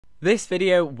This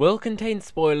video will contain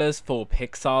spoilers for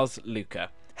Pixar's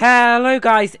Luca. Hello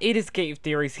guys, it is Gate of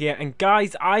Theories here, and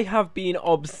guys, I have been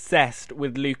obsessed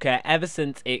with Luca ever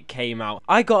since it came out.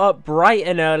 I got up bright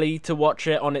and early to watch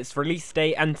it on its release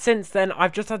date, and since then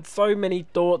I've just had so many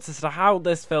thoughts as to how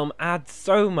this film adds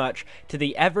so much to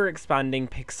the ever-expanding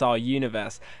Pixar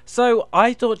universe. So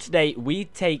I thought today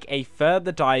we'd take a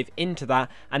further dive into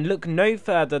that and look no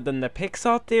further than the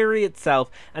Pixar theory itself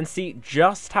and see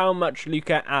just how much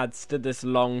Luca adds to this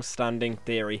long-standing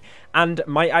theory. And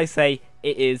might I say,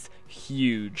 it is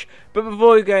huge. But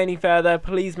before we go any further,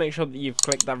 please make sure that you've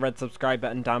clicked that red subscribe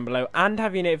button down below and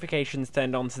have your notifications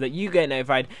turned on so that you get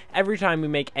notified every time we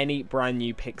make any brand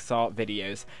new Pixar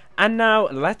videos. And now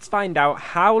let's find out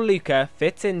how Luca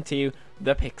fits into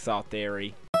the Pixar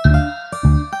theory.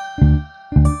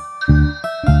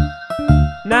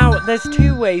 Now, there's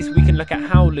two ways we can look at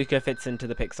how Luca fits into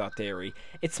the Pixar theory.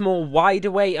 Its more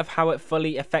wider way of how it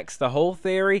fully affects the whole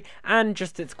theory, and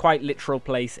just its quite literal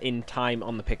place in time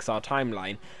on the Pixar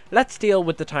timeline. Let's deal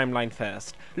with the timeline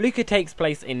first. Luca takes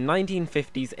place in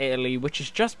 1950s Italy, which is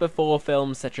just before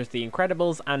films such as The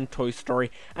Incredibles and Toy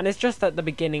Story, and is just at the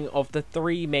beginning of the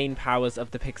three main powers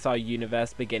of the Pixar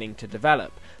universe beginning to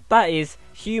develop. That is,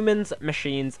 humans,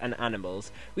 machines, and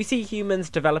animals. We see humans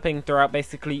developing throughout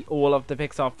basically all of the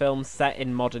Pixar films set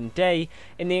in modern day.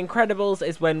 In The Incredibles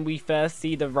is when we first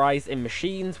see the rise in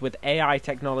machines, with AI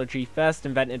technology first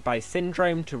invented by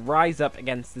Syndrome to rise up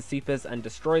against the supers and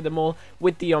destroy them all,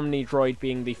 with the Omnidroid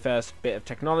being the first bit of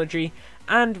technology.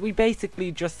 And we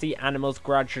basically just see animals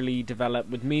gradually develop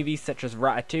with movies such as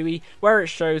Ratatouille, where it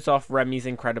shows off Remy's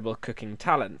incredible cooking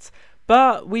talents.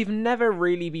 But we've never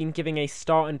really been giving a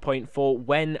starting point for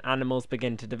when animals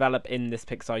begin to develop in this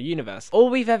Pixar universe. All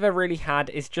we've ever really had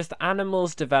is just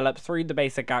animals develop through the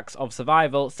basic acts of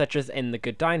survival, such as in The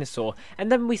Good Dinosaur, and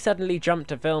then we suddenly jump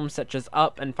to films such as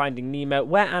Up and Finding Nemo,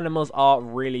 where animals are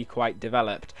really quite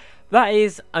developed. That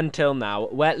is, until now,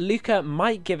 where Luca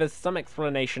might give us some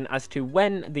explanation as to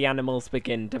when the animals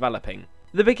begin developing.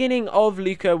 The beginning of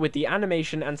Luca with the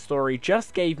animation and story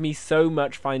just gave me so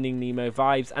much Finding Nemo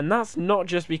vibes, and that's not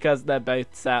just because they're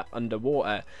both set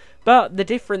underwater. But the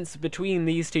difference between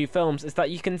these two films is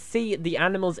that you can see the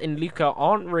animals in Luca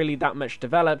aren't really that much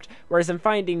developed, whereas in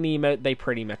Finding Nemo they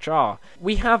pretty much are.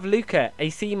 We have Luca, a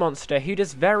sea monster who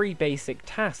does very basic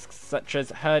tasks such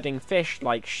as herding fish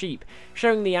like sheep,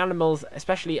 showing the animals,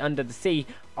 especially under the sea,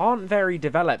 aren't very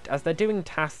developed as they're doing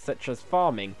tasks such as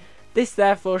farming. This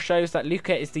therefore shows that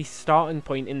Luca is the starting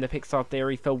point in the Pixar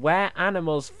theory for where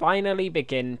animals finally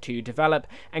begin to develop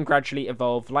and gradually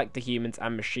evolve like the humans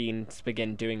and machines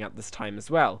begin doing at this time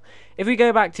as well. If we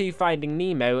go back to Finding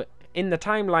Nemo, in the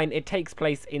timeline it takes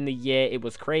place in the year it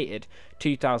was created,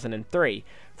 2003.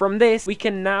 From this, we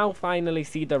can now finally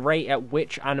see the rate at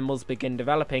which animals begin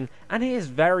developing, and it is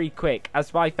very quick, as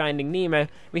by Finding Nemo,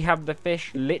 we have the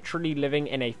fish literally living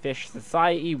in a fish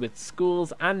society with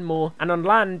schools and more, and on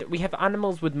land, we have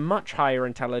animals with much higher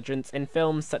intelligence in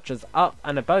films such as Up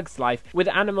and A Bug's Life, with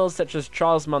animals such as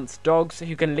Charles Munt's dogs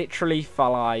who can literally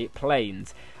fly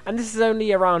planes. And this is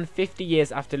only around 50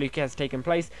 years after Luca has taken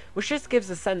place, which just gives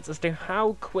a sense as to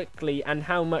how quickly and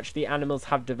how much the animals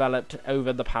have developed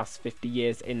over the past 50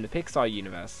 years in the Pixar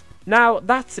universe. Now,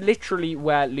 that's literally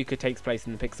where Luca takes place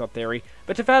in the Pixar theory,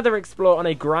 but to further explore on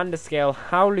a grander scale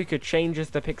how Luca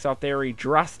changes the Pixar theory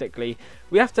drastically,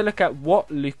 we have to look at what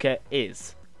Luca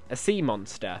is: a sea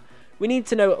monster. We need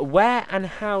to know where and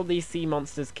how these sea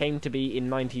monsters came to be in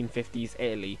 1950s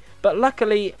Italy, but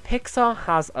luckily Pixar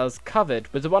has us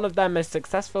covered with one of their most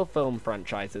successful film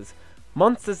franchises,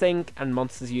 Monsters Inc. and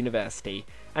Monsters University,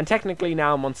 and technically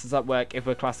now Monsters at Work if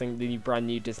we're classing the brand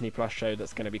new Disney Plus show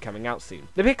that's going to be coming out soon.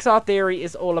 The Pixar theory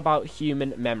is all about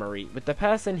human memory, with the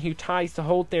person who ties the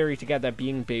whole theory together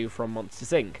being Boo from Monsters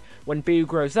Inc. When Boo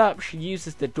grows up, she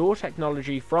uses the door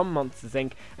technology from Monsters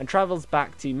Inc. and travels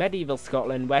back to medieval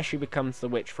Scotland where she becomes the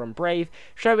witch from Brave,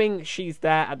 showing she's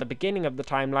there at the beginning of the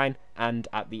timeline and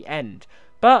at the end.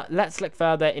 But let's look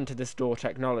further into this door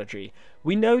technology.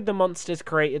 We know the monsters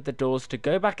created the doors to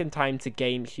go back in time to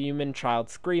gain human child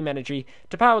scream energy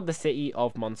to power the city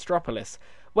of Monstropolis.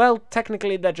 Well,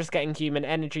 technically they're just getting human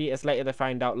energy, as later they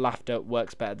find out laughter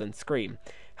works better than scream.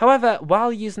 However,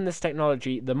 while using this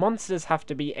technology, the monsters have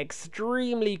to be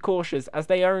extremely cautious as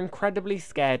they are incredibly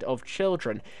scared of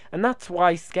children, and that's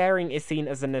why scaring is seen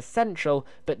as an essential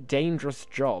but dangerous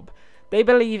job. They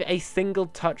believe a single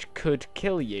touch could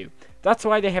kill you. That's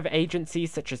why they have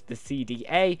agencies such as the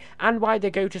CDA, and why they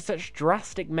go to such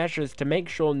drastic measures to make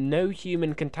sure no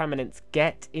human contaminants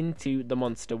get into the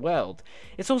monster world.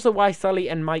 It's also why Sully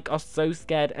and Mike are so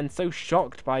scared and so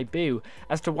shocked by Boo,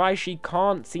 as to why she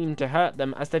can't seem to hurt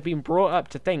them, as they've been brought up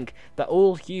to think that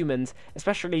all humans,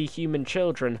 especially human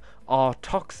children, are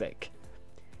toxic.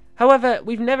 However,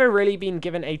 we've never really been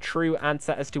given a true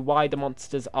answer as to why the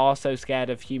monsters are so scared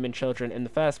of human children in the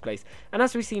first place, and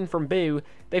as we've seen from Boo,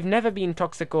 they've never been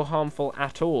toxic or harmful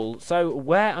at all, so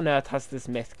where on earth has this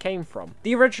myth came from?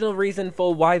 The original reason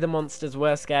for why the monsters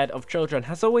were scared of children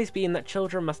has always been that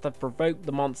children must have provoked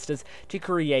the monsters to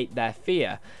create their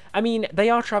fear. I mean, they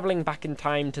are travelling back in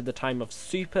time to the time of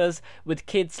supers, with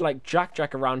kids like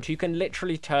Jack around who can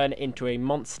literally turn into a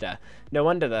monster. No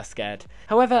wonder they're scared.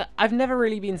 However, I've never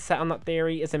really been set on that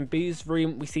theory, as in Boo's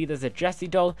room we see there's a Jessie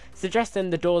doll, suggesting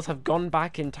the dolls have gone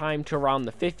back in time to around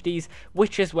the 50s,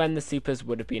 which is when the supers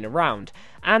would have been around.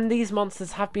 And these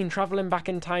monsters have been travelling back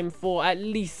in time for at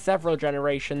least several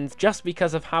generations, just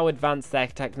because of how advanced their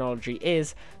technology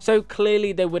is, so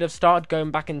clearly they would have started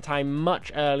going back in time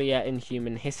much earlier in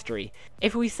human history.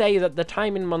 If we say that the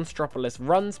time in Monstropolis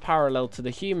runs parallel to the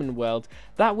human world,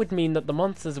 that would mean that the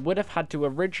monsters would have had to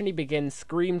originally begin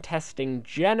scream testing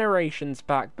generations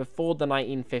back before the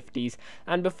 1950s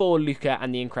and before Luca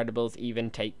and the Incredibles even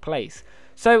take place.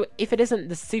 So if it isn't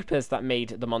the supers that made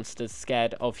the monsters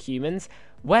scared of humans,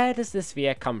 where does this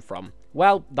fear come from?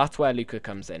 Well, that's where Luca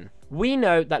comes in. We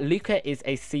know that Luca is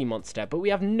a sea monster, but we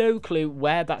have no clue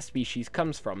where that species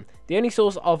comes from. The only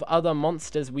source of other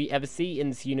monsters we ever see in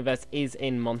this universe is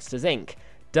in Monsters Inc.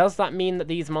 Does that mean that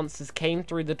these monsters came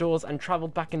through the doors and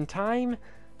travelled back in time?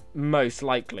 Most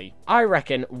likely. I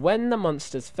reckon when the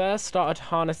monsters first started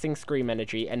harnessing scream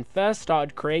energy and first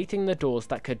started creating the doors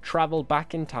that could travel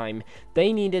back in time,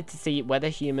 they needed to see whether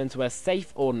humans were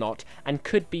safe or not and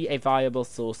could be a viable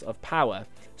source of power.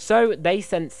 So they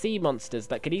sent sea monsters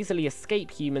that could easily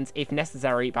escape humans if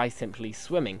necessary by simply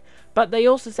swimming. But they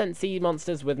also sent sea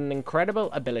monsters with an incredible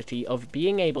ability of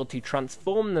being able to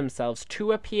transform themselves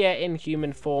to appear in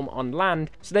human form on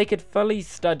land, so they could fully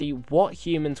study what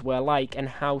humans were like and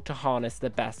how to harness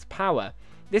the best power.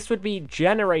 This would be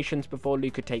generations before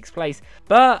Luca takes place,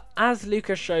 but as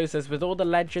Luca shows us with all the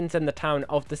legends in the town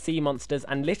of the sea monsters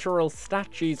and literal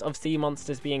statues of sea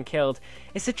monsters being killed,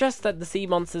 it suggests that the sea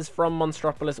monsters from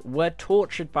Monstropolis were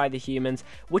tortured by the humans,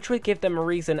 which would give them a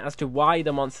reason as to why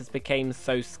the monsters became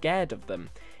so scared of them.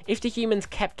 If the humans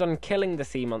kept on killing the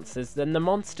sea monsters, then the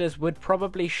monsters would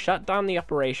probably shut down the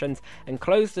operations and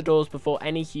close the doors before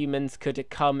any humans could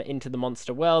come into the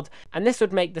monster world, and this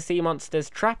would make the sea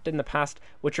monsters trapped in the past,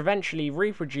 which eventually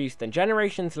reproduced, and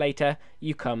generations later,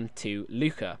 you come to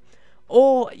Luca.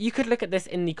 Or you could look at this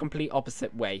in the complete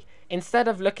opposite way. Instead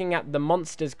of looking at the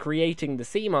monsters creating the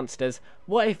sea monsters,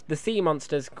 what if the sea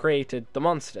monsters created the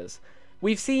monsters?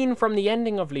 We've seen from the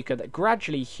ending of Luca that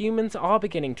gradually humans are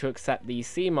beginning to accept these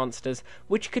sea monsters,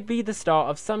 which could be the start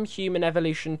of some human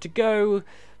evolution to go,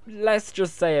 let's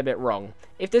just say, a bit wrong.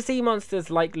 If the sea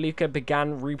monsters like Luca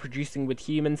began reproducing with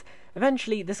humans,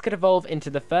 eventually this could evolve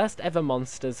into the first ever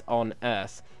monsters on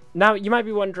Earth. Now, you might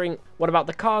be wondering, what about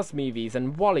the Cars movies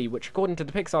and WALL-E, which according to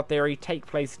the Pixar theory take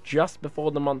place just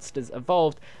before the monsters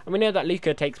evolved, and we know that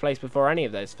Luca takes place before any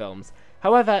of those films.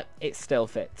 However, it still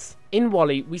fits. In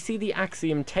WALL-E, we see the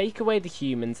axiom take away the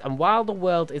humans, and while the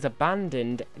world is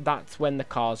abandoned, that's when the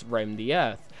cars roam the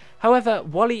Earth. However,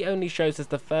 WALL-E only shows us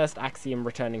the first axiom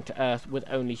returning to Earth with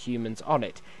only humans on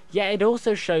it, yet it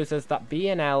also shows us that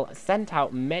B&L sent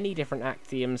out many different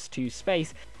axioms to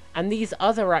space, and these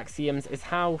other axioms is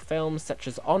how films such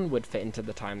as Onward fit into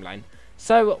the timeline.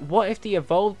 So what if the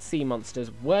evolved sea monsters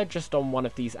were just on one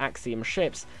of these axiom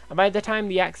ships, and by the time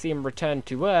the axiom returned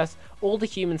to Earth, all the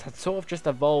humans had sort of just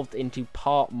evolved into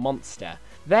part monster?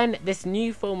 Then this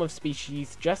new form of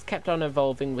species just kept on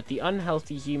evolving with the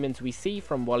unhealthy humans we see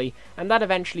from WALL-E, and that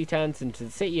eventually turns into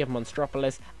the city of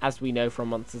Monstropolis, as we know from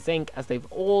Monsters Inc., as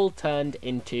they've all turned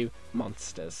into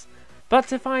monsters. But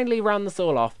to finally round this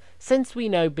all off, since we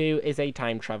know Boo is a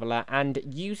time traveller and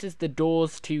uses the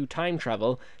doors to time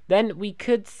travel, then we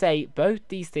could say both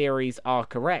these theories are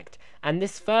correct, and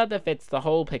this further fits the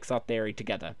whole Pixar theory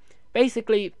together.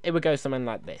 Basically, it would go something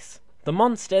like this. The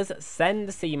monsters send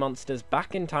the sea monsters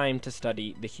back in time to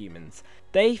study the humans.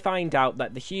 They find out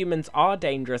that the humans are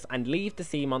dangerous and leave the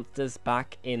sea monsters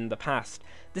back in the past.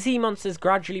 The sea monsters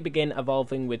gradually begin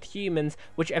evolving with humans,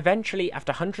 which eventually,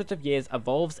 after hundreds of years,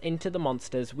 evolves into the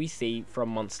monsters we see from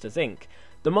Monsters Inc.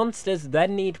 The monsters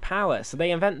then need power, so they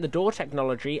invent the door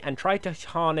technology and try to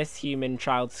harness human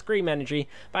child scream energy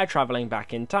by travelling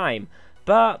back in time.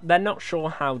 but they're not sure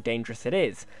how dangerous it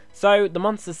is. So the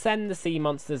monsters send the sea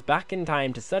monsters back in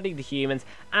time to study the humans,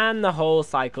 and the whole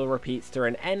cycle repeats through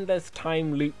an endless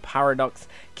time loop paradox,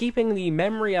 keeping the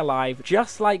memory alive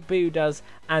just like Boo does,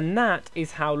 and that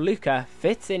is how Luca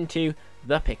fits into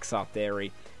the Pixar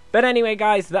theory. But anyway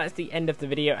guys, that's the end of the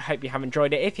video. I hope you have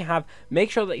enjoyed it. If you have,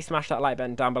 make sure that you smash that like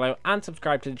button down below and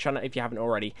subscribe to the channel if you haven't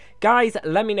already. Guys,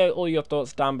 let me know all your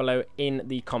thoughts down below in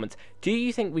the comments. Do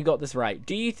you think we got this right?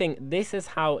 Do you think this is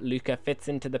how Luca fits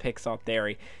into the Pixar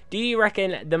theory? Do you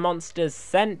reckon the monsters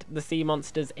sent the sea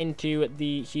monsters into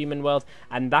the human world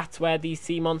and that's where these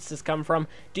sea monsters come from?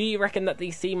 Do you reckon that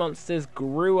these sea monsters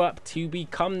grew up to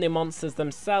become the monsters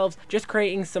themselves, just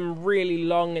creating some really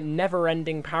long,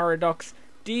 never-ending paradox?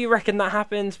 Do you reckon that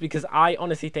happens? Because I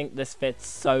honestly think this fits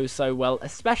so well,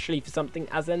 especially for something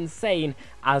as insane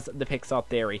as the Pixar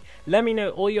theory. Let me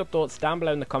know all your thoughts down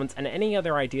below in the comments and any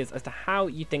other ideas as to how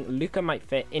you think Luca might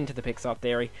fit into the Pixar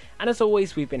theory. And as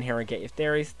always, we've been here on Get Your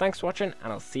Theories. Thanks for watching,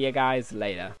 and I'll see you guys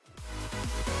later.